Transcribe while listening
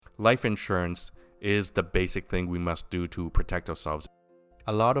life insurance is the basic thing we must do to protect ourselves.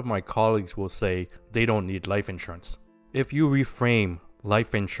 A lot of my colleagues will say they don't need life insurance. If you reframe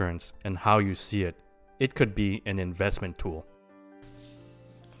life insurance and how you see it, it could be an investment tool.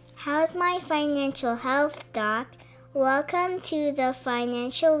 How's my financial health, Doc? Welcome to the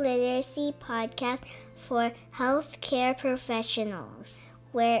Financial Literacy Podcast for healthcare professionals,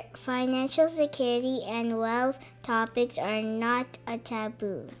 where financial security and wealth topics are not a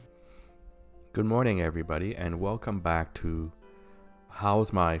taboo. Good morning, everybody, and welcome back to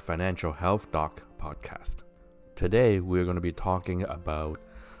How's My Financial Health Doc podcast. Today, we're going to be talking about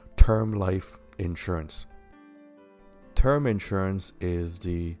term life insurance. Term insurance is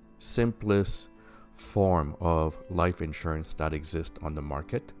the simplest form of life insurance that exists on the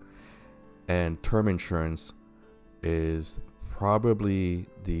market, and term insurance is probably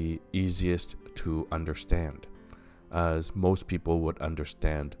the easiest to understand, as most people would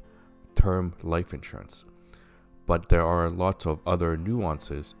understand term life insurance. But there are lots of other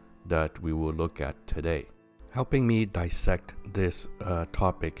nuances that we will look at today. Helping me dissect this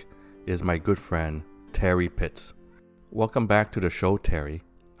topic is my good friend, Terry Pitts. Welcome back to the show, Terry.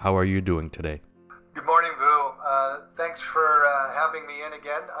 How are you doing today? Good morning, Vu. Thanks for having me in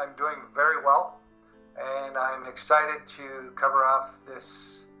again. I'm doing very well, and I'm excited to cover off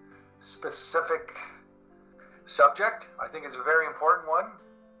this specific subject. I think it's a very important one,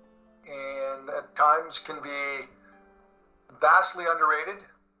 and at times can be vastly underrated,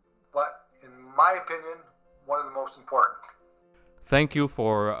 but in my opinion, one of the most important. Thank you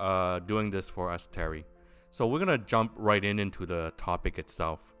for doing this for us, Terry. So we're going to jump right into the topic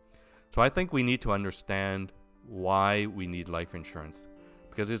itself. So I think we need to understand why we need life insurance,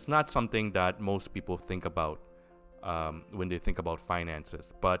 because it's not something that most people think about when they think about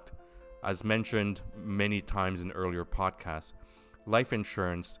finances. But as mentioned many times in earlier podcasts, life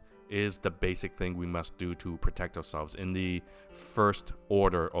insurance is the basic thing we must do to protect ourselves in the first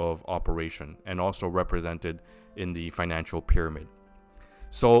order of operation, and also represented in the financial pyramid.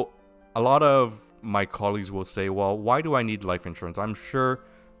 So a lot of my colleagues will say, well, why do I need life insurance? I'm sure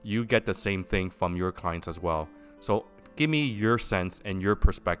you get the same thing from your clients as well. So give me your sense and your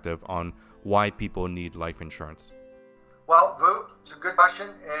perspective on why people need life insurance. Well, Vu, it's a good question.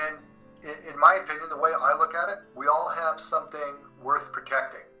 And in my opinion, the way I look at it, we all have something worth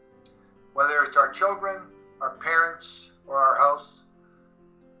protecting. Whether it's our children, our parents, or our house,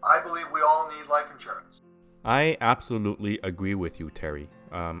 I believe we all need life insurance. I absolutely agree with you, Terry.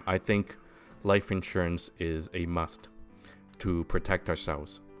 I think life insurance is a must to protect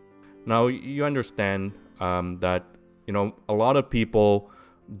ourselves. Now, you understand that, a lot of people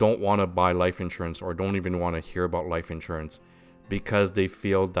don't want to buy life insurance or don't even want to hear about life insurance because they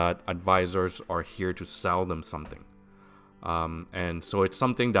feel that advisors are here to sell them something. And so it's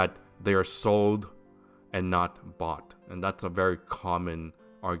something that they are sold and not bought. And that's a very common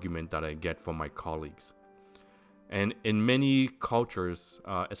argument that I get from my colleagues. And in many cultures,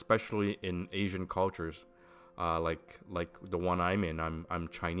 especially in Asian cultures, like the one I'm in, I'm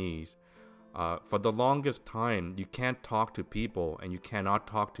Chinese. For the longest time, you can't talk to people and you cannot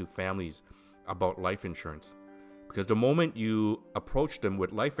talk to families about life insurance, because the moment you approach them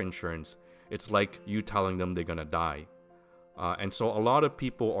with life insurance, it's like you telling them they're gonna die. And so a lot of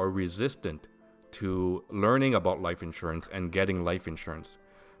people are resistant to learning about life insurance and getting life insurance.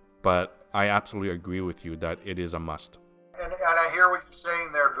 But I absolutely agree with you that it is a must. And I hear what you're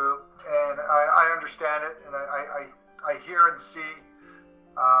saying there, Vu, and I understand it, and I hear and see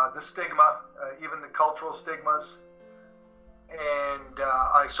the stigma, even the cultural stigmas, and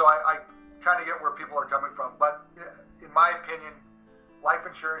I kind of get where people are coming from. But in my opinion, life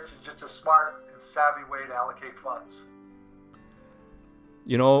insurance is just a smart and savvy way to allocate funds.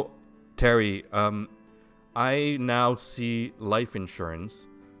 Terry, I now see life insurance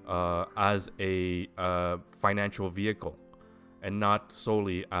as a financial vehicle and not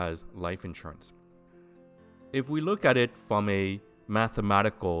solely as life insurance. If we look at it from a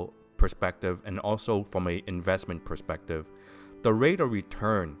mathematical perspective and also from an investment perspective, the rate of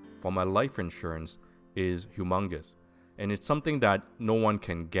return from a life insurance is humongous, and it's something that no one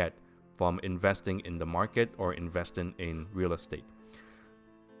can get from investing in the market or investing in real estate.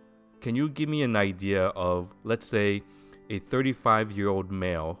 Can you give me an idea of, let's say, a 35-year-old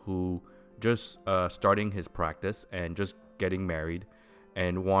male who just starting his practice and just getting married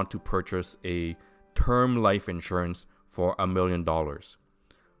and want to purchase a term life insurance for $1 million?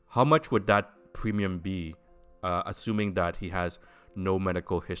 How much would that premium be, assuming that he has no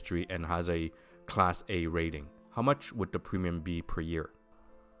medical history and has a Class A rating? How much would the premium be per year?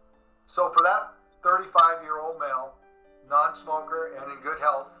 So for that 35-year-old male, non-smoker and in good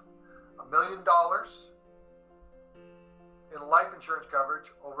health, $1 million in life insurance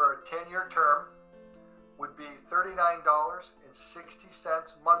coverage over a 10-year term would be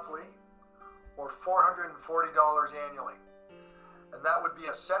 $39.60 monthly or $440 annually. And that would be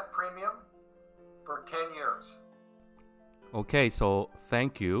a set premium for 10 years. Okay, so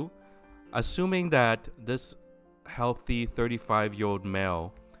thank you. Assuming that this healthy 35-year-old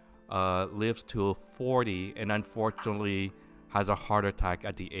male lives to 40 and unfortunately has a heart attack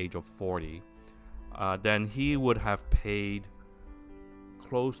at the age of 40, then he would have paid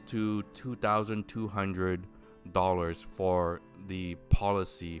close to $2,200 for the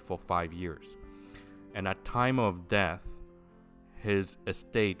policy for 5 years. And at time of death, his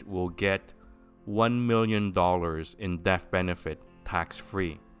estate will get $1 million in death benefit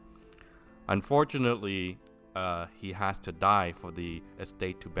tax-free. Unfortunately, he has to die for the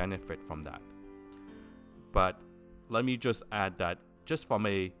estate to benefit from that. But let me just add that just from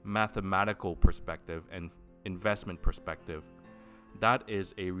a mathematical perspective and investment perspective, that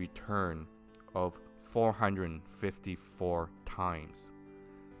is a return of 454 times.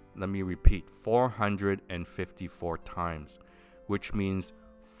 Let me repeat, 454 times, which means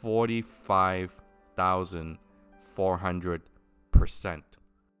 45,400%.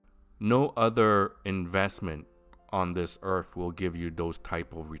 No other investment on this earth will give you those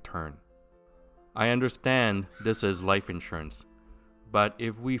type of return. I understand this is life insurance, but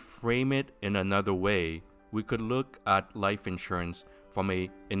if we frame it in another way, we could look at life insurance from a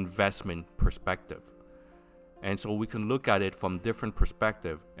investment perspective. And so we can look at it from different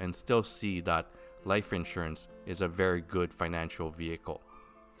perspective and still see that life insurance is a very good financial vehicle.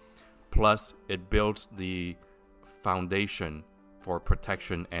 Plus, it builds the foundation for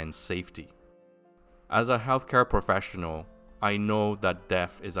protection and safety. As a healthcare professional, I know that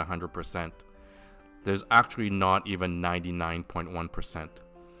death is 100%. There's actually not even 99.1%.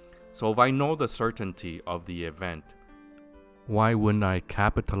 So if I know the certainty of the event, why wouldn't I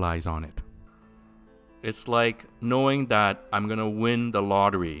capitalize on it? It's like knowing that I'm going to win the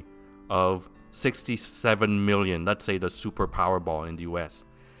lottery of 67 million, let's say the Super Powerball in the US,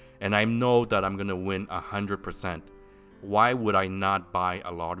 and I know that I'm going to win 100%. Why would I not buy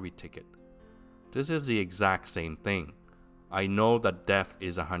a lottery ticket? This is the exact same thing. I know that death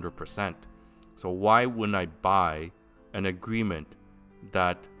is 100%. So why wouldn't I buy an agreement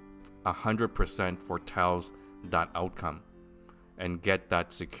that 100% foretells that outcome and get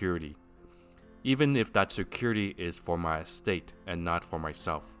that security? Even if that security is for my estate and not for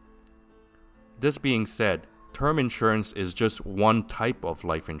myself. This being said, term insurance is just one type of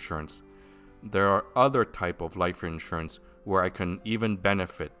life insurance. There are other type of life insurance where I can even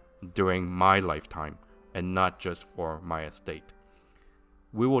benefit during my lifetime and not just for my estate.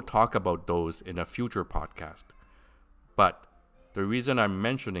 We will talk about those in a future podcast. But the reason I'm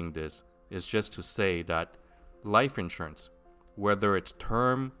mentioning this is just to say that life insurance, whether it's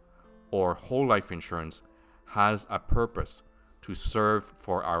term or whole life insurance, has a purpose to serve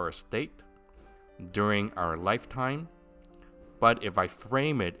for our estate during our lifetime. But if I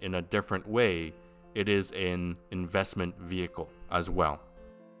frame it in a different way, it is an investment vehicle as well.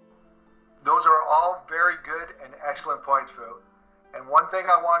 Those are all very good and excellent points, Vu. And one thing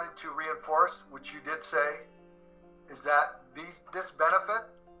I wanted to reinforce, which you did say, is that this benefit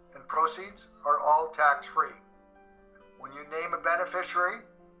and proceeds are all tax-free. When you name a beneficiary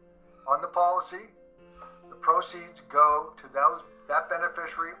on the policy, the proceeds go to that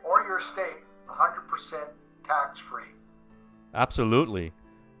beneficiary or your estate 100% tax-free. Absolutely.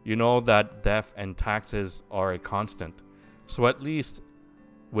 You know that death and taxes are a constant. So at least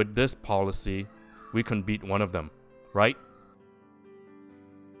with this policy, we can beat one of them, right?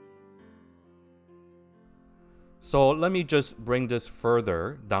 So let me just bring this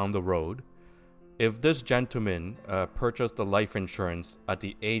further down the road. If this gentleman purchased the life insurance at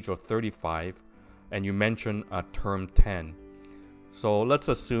the age of 35, and you mentioned a term 10, so let's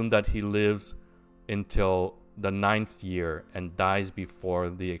assume that he lives until the 9th year and dies before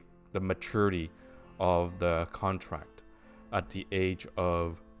the maturity of the contract at the age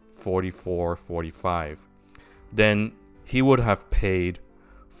of 44, 45, then he would have paid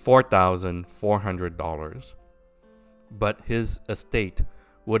 $4,400, but his estate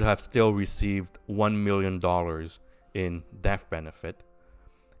would have still received $1 million in death benefit,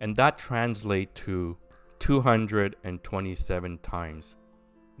 and that translates to 227 times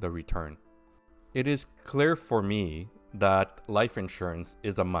the return. It is clear for me that life insurance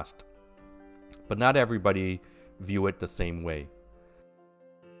is a must, but not everybody view it the same way.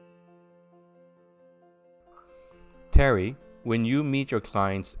 Terry, when you meet your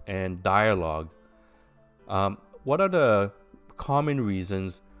clients and dialogue, what are the common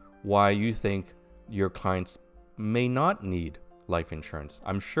reasons why you think your clients may not need life insurance.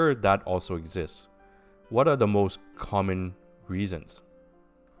 I'm sure that also exists. What are the most common reasons?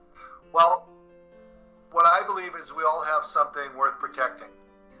 Well, what I believe is we all have something worth protecting.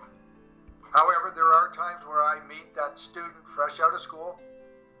 However, there are times where I meet that student fresh out of school,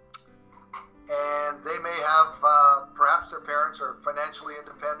 and they may have, perhaps their parents are financially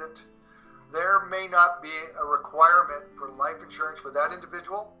independent. There may not be a requirement for life insurance for that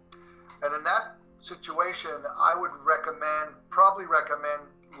individual. And in that situation, I would probably recommend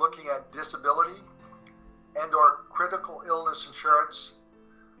looking at disability and or critical illness insurance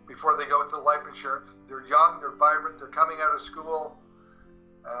before they go to the life insurance. They're young, they're vibrant, they're coming out of school,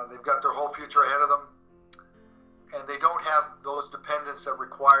 they've got their whole future ahead of them, and they don't have those dependents that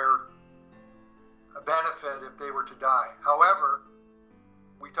require a benefit if they were to die. However,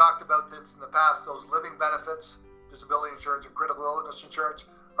 we talked about this in the past, those living benefits, disability insurance and critical illness insurance,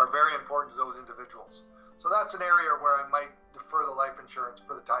 are very important to those individuals. So that's an area where I might defer the life insurance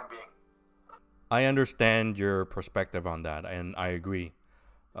for the time being. I understand your perspective on that, and I agree.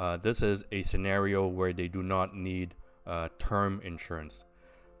 This is a scenario where they do not need term insurance,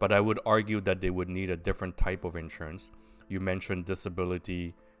 but I would argue that they would need a different type of insurance. You mentioned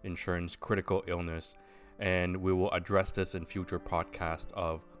disability insurance, critical illness, and we will address this in future podcasts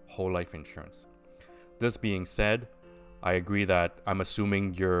of whole life insurance. This being said, I agree that I'm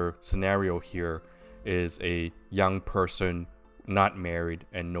assuming your scenario here is a young person, not married,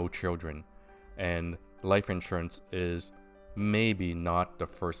 and no children. And life insurance is maybe not the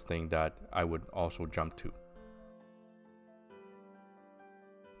first thing that I would also jump to.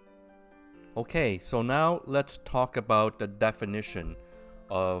 Okay, so now let's talk about the definition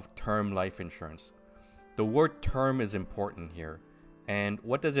of term life insurance. The word term is important here. And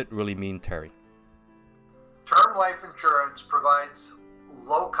what does it really mean, Terry? Term life insurance provides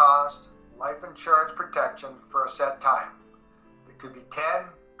low-cost life insurance protection for a set time. It could be 10,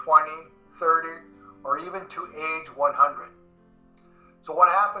 20, 30, or even to age 100. So what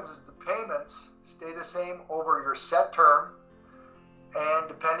happens is the payments stay the same over your set term, and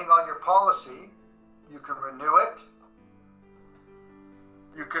depending on your policy, you can renew it.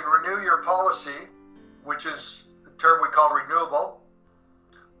 You can renew your policy, which is the term we call renewable,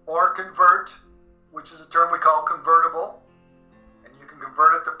 or convert, which is a term we call convertible, and you can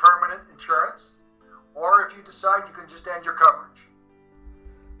convert it to permanent insurance, or if you decide, you can just end your coverage.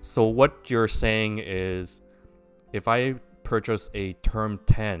 So what you're saying is, if I purchase a term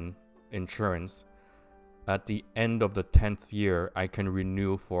 10 insurance, at the end of the 10th year, I can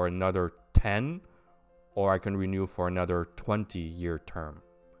renew for another 10, or I can renew for another 20-year term.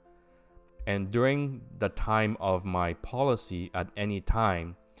 And during the time of my policy, at any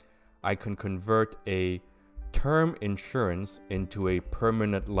time, I can convert a term insurance into a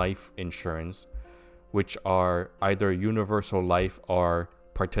permanent life insurance, which are either universal life or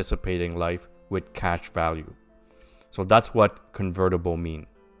participating life with cash value. So that's what convertible mean.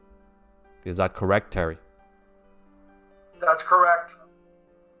 Is that correct, Terry? That's correct.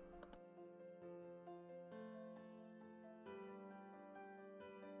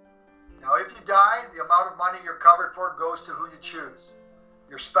 Now, if you die, the amount of money you're covered for goes to who you choose.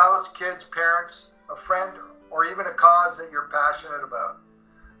 Your spouse, kids, parents, a friend, or even a cause that you're passionate about.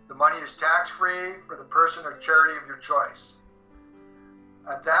 The money is tax-free for the person or charity of your choice.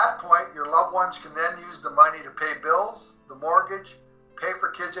 At that point, your loved ones can then use the money to pay bills, the mortgage, pay for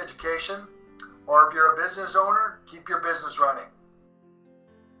kids' education, or if you're a business owner, keep your business running.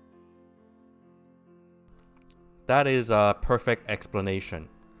 That is a perfect explanation.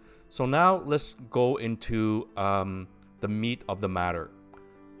 So now let's go into the meat of the matter.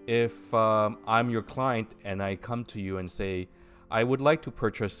 If I'm your client and I come to you and say, I would like to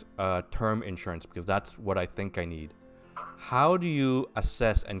purchase term insurance because that's what I think I need, how do you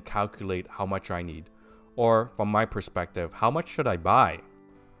assess and calculate how much I need? Or from my perspective, how much should I buy?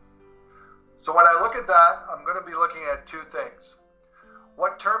 So when I look at that, I'm going to be looking at two things.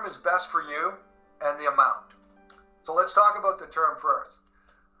 What term is best for you and the amount. So let's talk about the term first.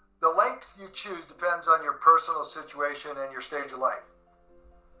 The length you choose depends on your personal situation and your stage of life.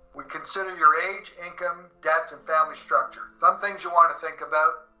 We consider your age, income, debts, and family structure. Some things you want to think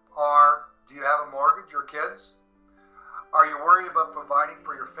about are, do you have a mortgage or kids? Are you worried about providing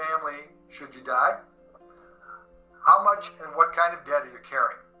for your family should you die? How much and what kind of debt are you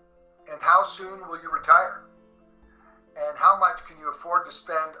carrying? And how soon will you retire? And how much can you afford to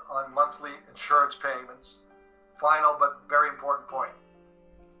spend on monthly insurance payments? Final but very important point.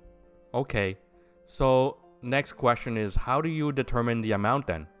 Okay, so next question is, how do you determine the amount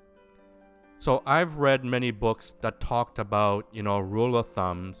then? So I've read many books that talked about, rule of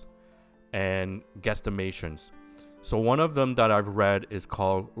thumbs and guesstimations. So one of them that I've read is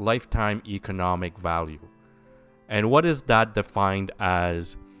called lifetime economic value. And what is that defined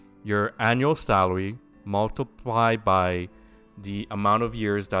as? Your annual salary multiplied by the amount of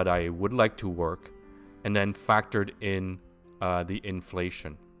years that I would like to work, and then factored in the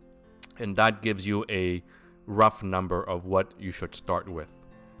inflation. And that gives you a rough number of what you should start with.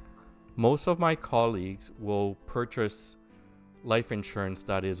 Most of my colleagues will purchase life insurance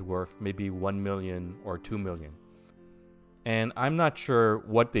that is worth maybe 1 million or 2 million. And I'm not sure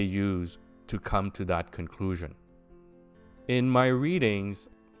what they use to come to that conclusion. In my readings,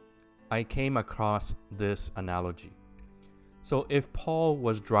 I came across this analogy. So if Paul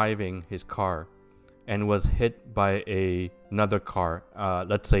was driving his car and was hit by another car,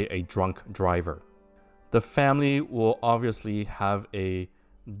 let's say a drunk driver, the family will obviously have a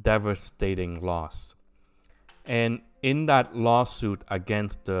devastating loss. And in that lawsuit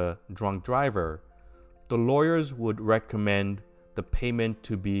against the drunk driver, the lawyers would recommend the payment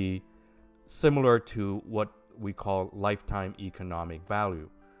to be similar to what we call lifetime economic value,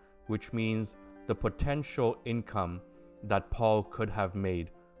 which means the potential income that Paul could have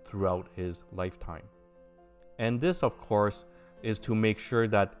made throughout his lifetime. And this, of course, is to make sure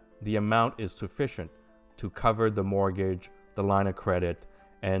that the amount is sufficient to cover the mortgage, the line of credit,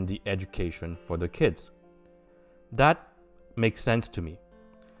 and the education for the kids. That makes sense to me.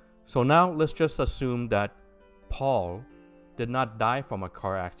 So now let's just assume that Paul did not die from a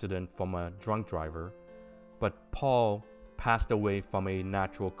car accident from a drunk driver, but Paul passed away from a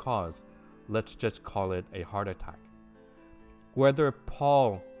natural cause. Let's just call it a heart attack. Whether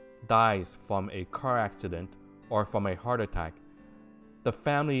Paul dies from a car accident or from a heart attack, the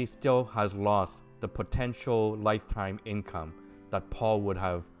family still has lost the potential lifetime income that Paul would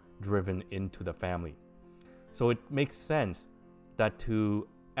have driven into the family. So it makes sense that to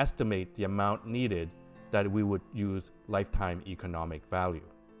estimate the amount needed, that we would use lifetime economic value.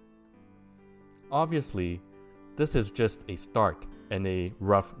 Obviously, this is just a start and a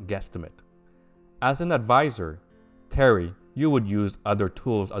rough guesstimate. As an advisor, Terry, you would use other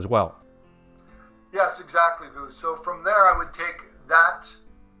tools as well. Yes, exactly, Vu. So from there, I would take that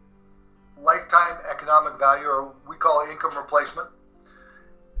lifetime economic value, or we call it income replacement,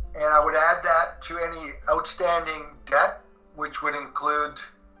 and I would add that to any outstanding debt, which would include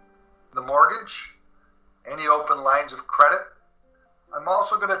the mortgage, any open lines of credit. I'm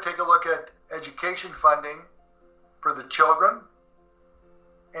also going to take a look at education funding for the children,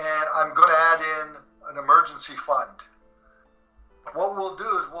 and I'm going to add in an emergency fund. What we'll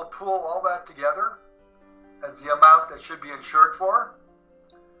do is we'll pool all that together as the amount that should be insured for,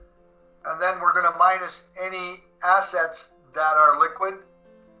 and then we're going to minus any assets that are liquid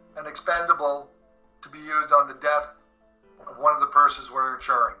and expendable to be used on the death of one of the persons we're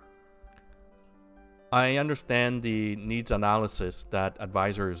insuring. I understand the needs analysis that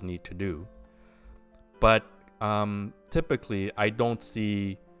advisors need to do, but typically I don't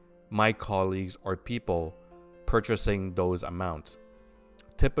see my colleagues or people purchasing those amounts.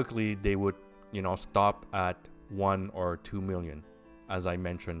 Typically they would, stop at 1 or 2 million, as I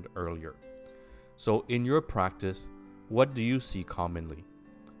mentioned earlier. So in your practice, what do you see commonly?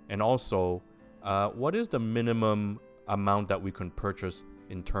 And also, what is the minimum amount that we can purchase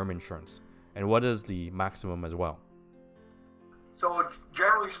in term insurance? And what is the maximum as well? So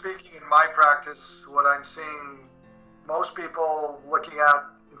generally speaking, in my practice, what I'm seeing most people looking at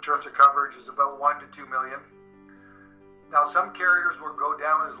in terms of coverage is about 1 to 2 million. Now, some carriers will go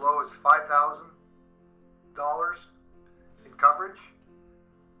down as low as $5,000 in coverage.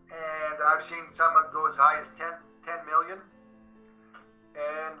 And I've seen some that go as high as 10 million.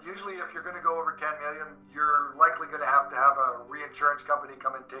 And usually if you're going to go over 10 million, you're likely going to have a reinsurance company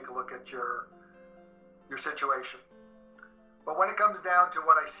come and take a look at your situation. But when it comes down to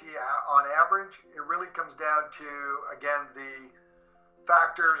what I see on average, it really comes down to, again, the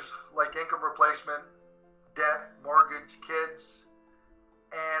factors like income replacement, debt, mortgage, kids,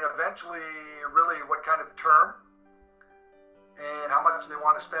 and eventually really what kind of term and how much they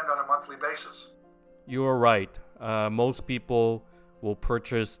want to spend on a monthly basis. You are right. Most people will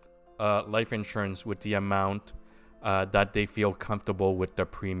purchase life insurance with the amount that they feel comfortable with the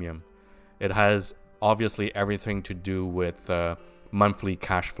premium. It has obviously everything to do with monthly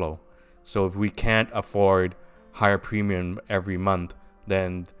cash flow. So if we can't afford higher premium every month,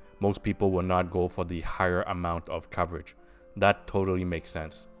 then most people will not go for the higher amount of coverage. That totally makes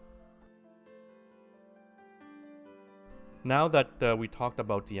sense. Now that we talked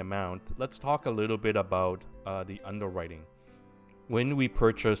about the amount, let's talk a little bit about the underwriting. when we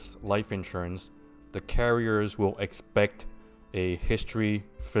purchase life insurance, the carriers will expect a history,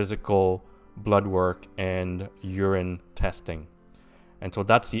 physical, blood work, and urine testing. And so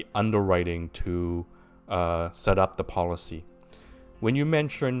that's the underwriting to set up the policy. When you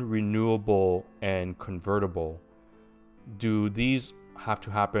mention renewable and convertible, do these have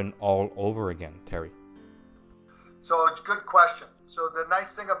to happen all over again, Terry? So it's a good question. So the nice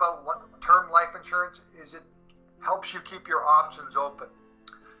thing about term life insurance is it helps you keep your options open.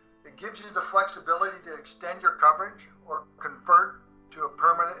 It gives you the flexibility to extend your coverage or convert to a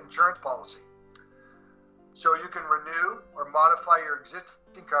permanent insurance policy. So you can renew or modify your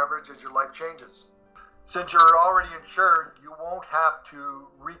existing coverage as your life changes. Since you're already insured, you won't have to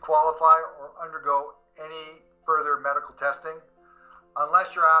requalify or undergo any further medical testing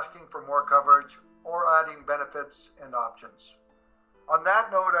unless you're asking for more coverage or adding benefits and options. On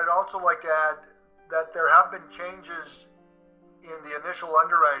that note, I'd also like to add that there have been changes in the initial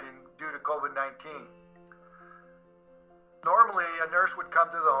underwriting due to COVID-19. Normally, a nurse would come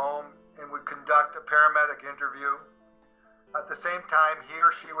to the home and would conduct a paramedic interview. At the same time, he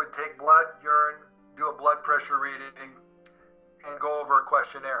or she would take blood, urine, do a blood pressure reading, and go over a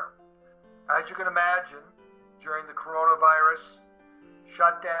questionnaire. As you can imagine, during the coronavirus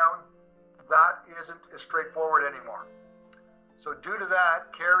shutdown, that isn't as straightforward anymore. So due to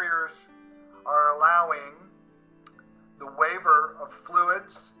that, carriers are allowing the waiver of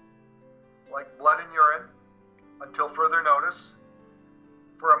fluids like blood and urine until further notice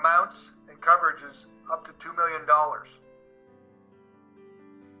for amounts and coverages up to $2 million.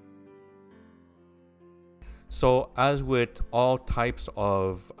 So as with all types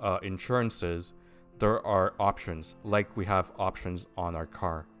of insurances, there are options, like we have options on our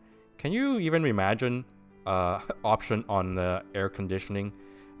car. Can you even imagine option on the air conditioning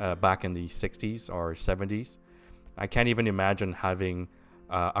back in the 60s or 70s? I can't even imagine having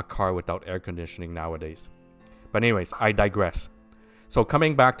a car without air conditioning nowadays. But anyways, I digress. So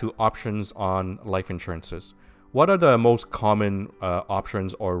coming back to options on life insurances, what are the most common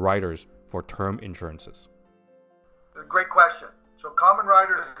options or riders for term insurances? Great question. So common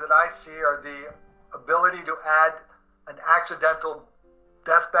riders that I see are the ability to add an accidental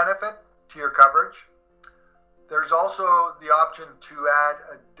death benefit to your coverage. There's also the option to add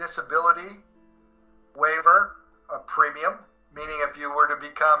a disability waiver of premium, meaning if you were to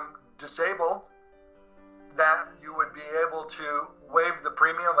become disabled, that you would be able to waive the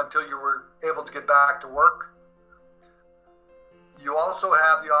premium until you were able to get back to work. You also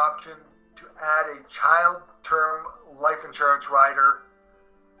have the option to add a child term life insurance rider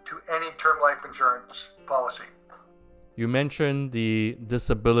to any term life insurance policy. You mentioned the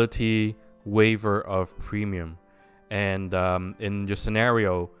disability waiver of premium, and in your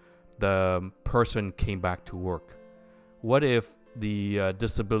scenario, the person came back to work. What if the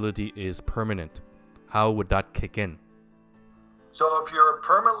disability is permanent? How would that kick in? So if you're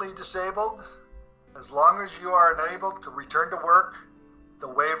permanently disabled, as long as you are unable to return to work, the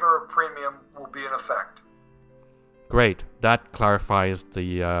waiver of premium will be in effect. Great, that clarifies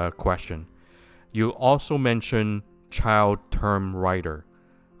the question. You also mentioned child term rider.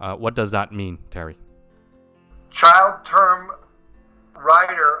 What does that mean, Terry? Child term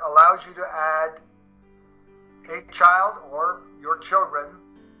rider allows you to add a child or your children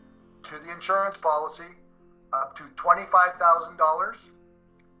to the insurance policy up to $25,000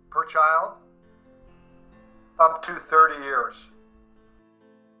 per child, up to 30 years.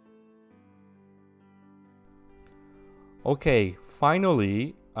 Okay,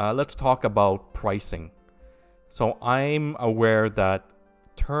 finally, let's talk about pricing. So I'm aware that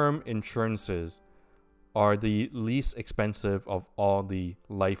term insurances are the least expensive of all the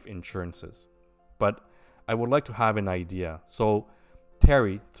life insurances, but I would like to have an idea. So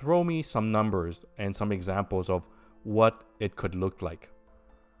Terry, throw me some numbers and some examples of what it could look like.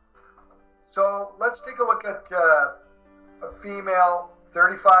 So let's take a look at a female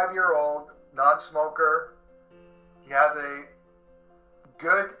 35-year-old non-smoker. He has a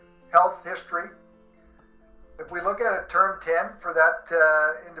good health history. If we look at a term 10 for that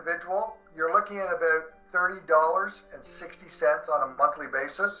individual, you're looking at about $30.60 on a monthly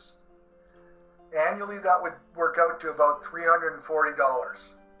basis. Annually, that would work out to about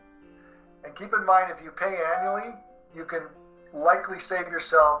 $340. And keep in mind, if you pay annually, you can likely save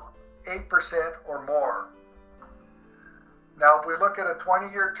yourself 8% or more. Now, if we look at a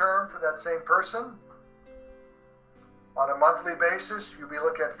 20-year term for that same person, on a monthly basis, you'll be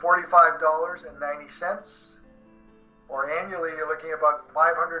looking at $45.90, or annually, you're looking at about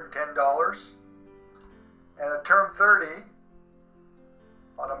 $510. And a term 30,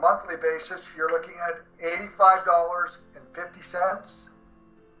 On a monthly basis, you're looking at $85.50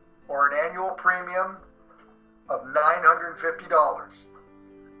 or an annual premium of $950.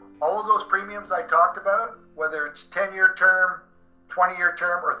 All of those premiums I talked about, whether it's 10-year term, 20-year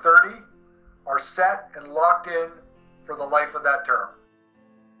term, or 30, are set and locked in for the life of that term.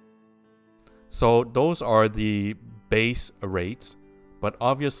 So those are the base rates, but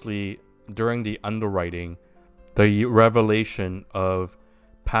obviously during the underwriting, the revelation of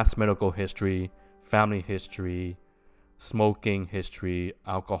past medical history, family history, smoking history,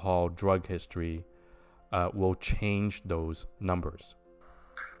 alcohol, drug history will change those numbers.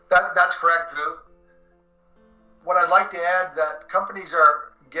 That's correct, Vu. What I'd like to add, that companies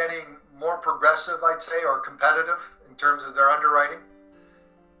are getting more progressive, I'd say, or competitive in terms of their underwriting.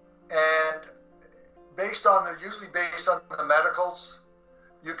 And usually based on the medicals,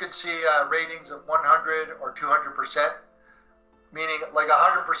 you could see ratings of 100 or 200%, meaning like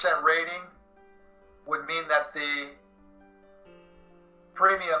 100% rating would mean that the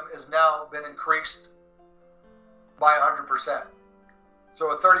premium has now been increased by 100%.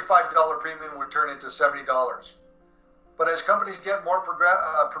 So a $35 premium would turn into $70. But as companies get more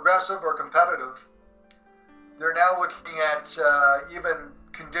progressive or competitive, they're now looking at even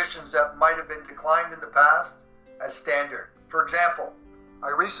conditions that might have been declined in the past as standard. For example, I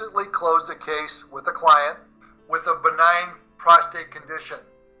recently closed a case with a client with a benign prostate condition.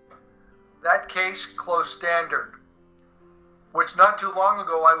 That case closed standard, which not too long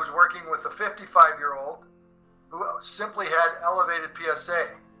ago I was working with a 55-year-old who simply had elevated PSA.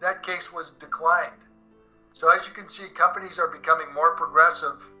 That case was declined. So as you can see, companies are becoming more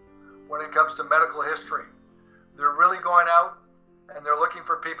progressive when it comes to medical history. They're really going out and they're looking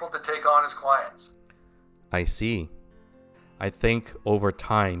for people to take on as clients. I see. I think over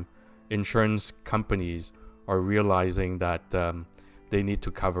time, insurance companies are realizing that they need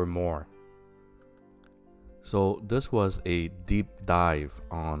to cover more. So this was a deep dive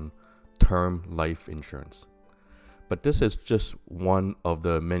on term life insurance. But this is just one of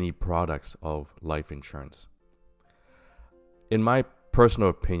the many products of life insurance. In my personal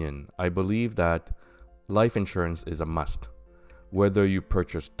opinion, I believe that life insurance is a must. Whether you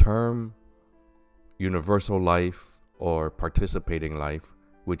purchase term, universal life, or participating life,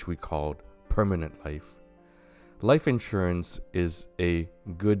 which we called permanent life, life insurance is a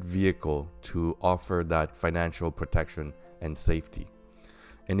good vehicle to offer that financial protection and safety.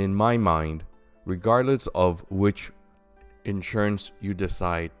 And in my mind, regardless of which insurance you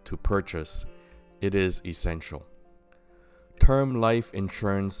decide to purchase, it is essential. Term life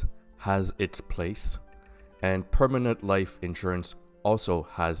insurance has its place, and permanent life insurance also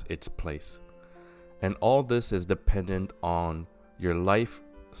has its place. And all this is dependent on your life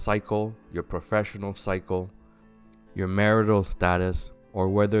cycle, your professional cycle, your marital status, or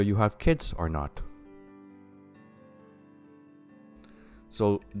whether you have kids or not.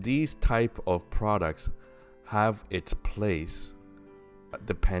 So these type of products have its place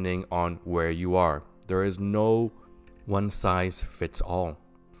depending on where you are. There is no one size fits all.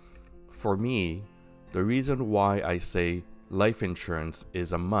 For me, the reason why I say life insurance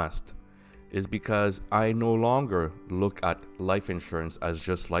is a must is because I no longer look at life insurance as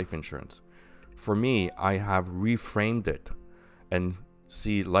just life insurance. For me, I have reframed it and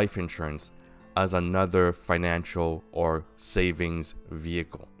see life insurance as another financial or savings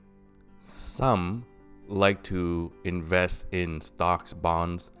vehicle. Some like to invest in stocks,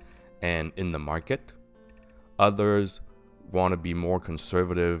 bonds, and in the market. Others want to be more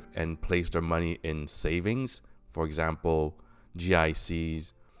conservative and place their money in savings, for example,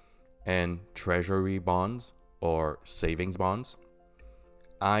 GICs and treasury bonds or savings bonds.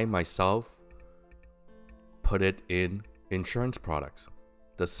 I myself put it in insurance products,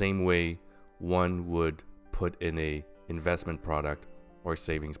 the same way one would put in a investment product or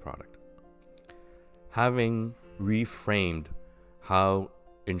savings product. Having reframed how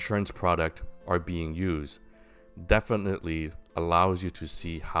insurance products are being used definitely allows you to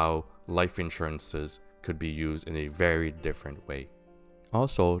see how life insurances could be used in a very different way.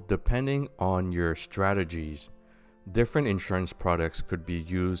 Also, depending on your strategies, different insurance products could be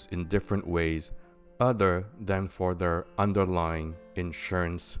used in different ways other than for their underlying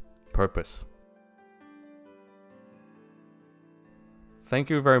insurance purpose. Thank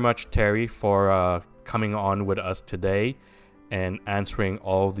you very much, Terry, for coming on with us today and answering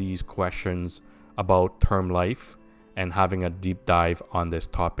all these questions about term life and having a deep dive on this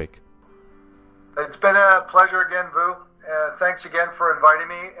topic. It's been a pleasure again, Vu. Thanks again for inviting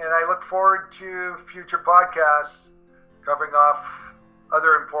me, and I look forward to future podcasts covering off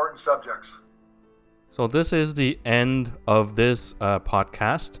other important subjects. So this is the end of this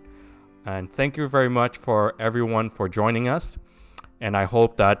podcast. And thank you very much for everyone for joining us. And I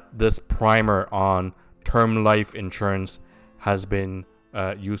hope that this primer on term life insurance has been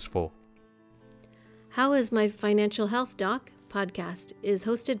useful. How is My Financial Health, Doc? Podcast is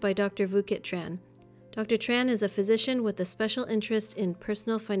hosted by Dr. Vukit Tran. Dr. Tran is a physician with a special interest in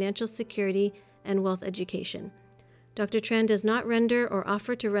personal financial security and wealth education. Dr. Tran does not render or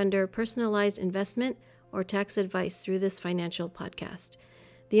offer to render personalized investment or tax advice through this financial podcast.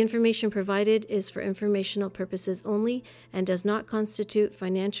 The information provided is for informational purposes only and does not constitute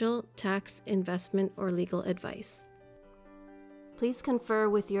financial, tax, investment, or legal advice. Please confer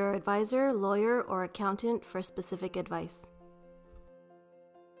with your advisor, lawyer, or accountant for specific advice.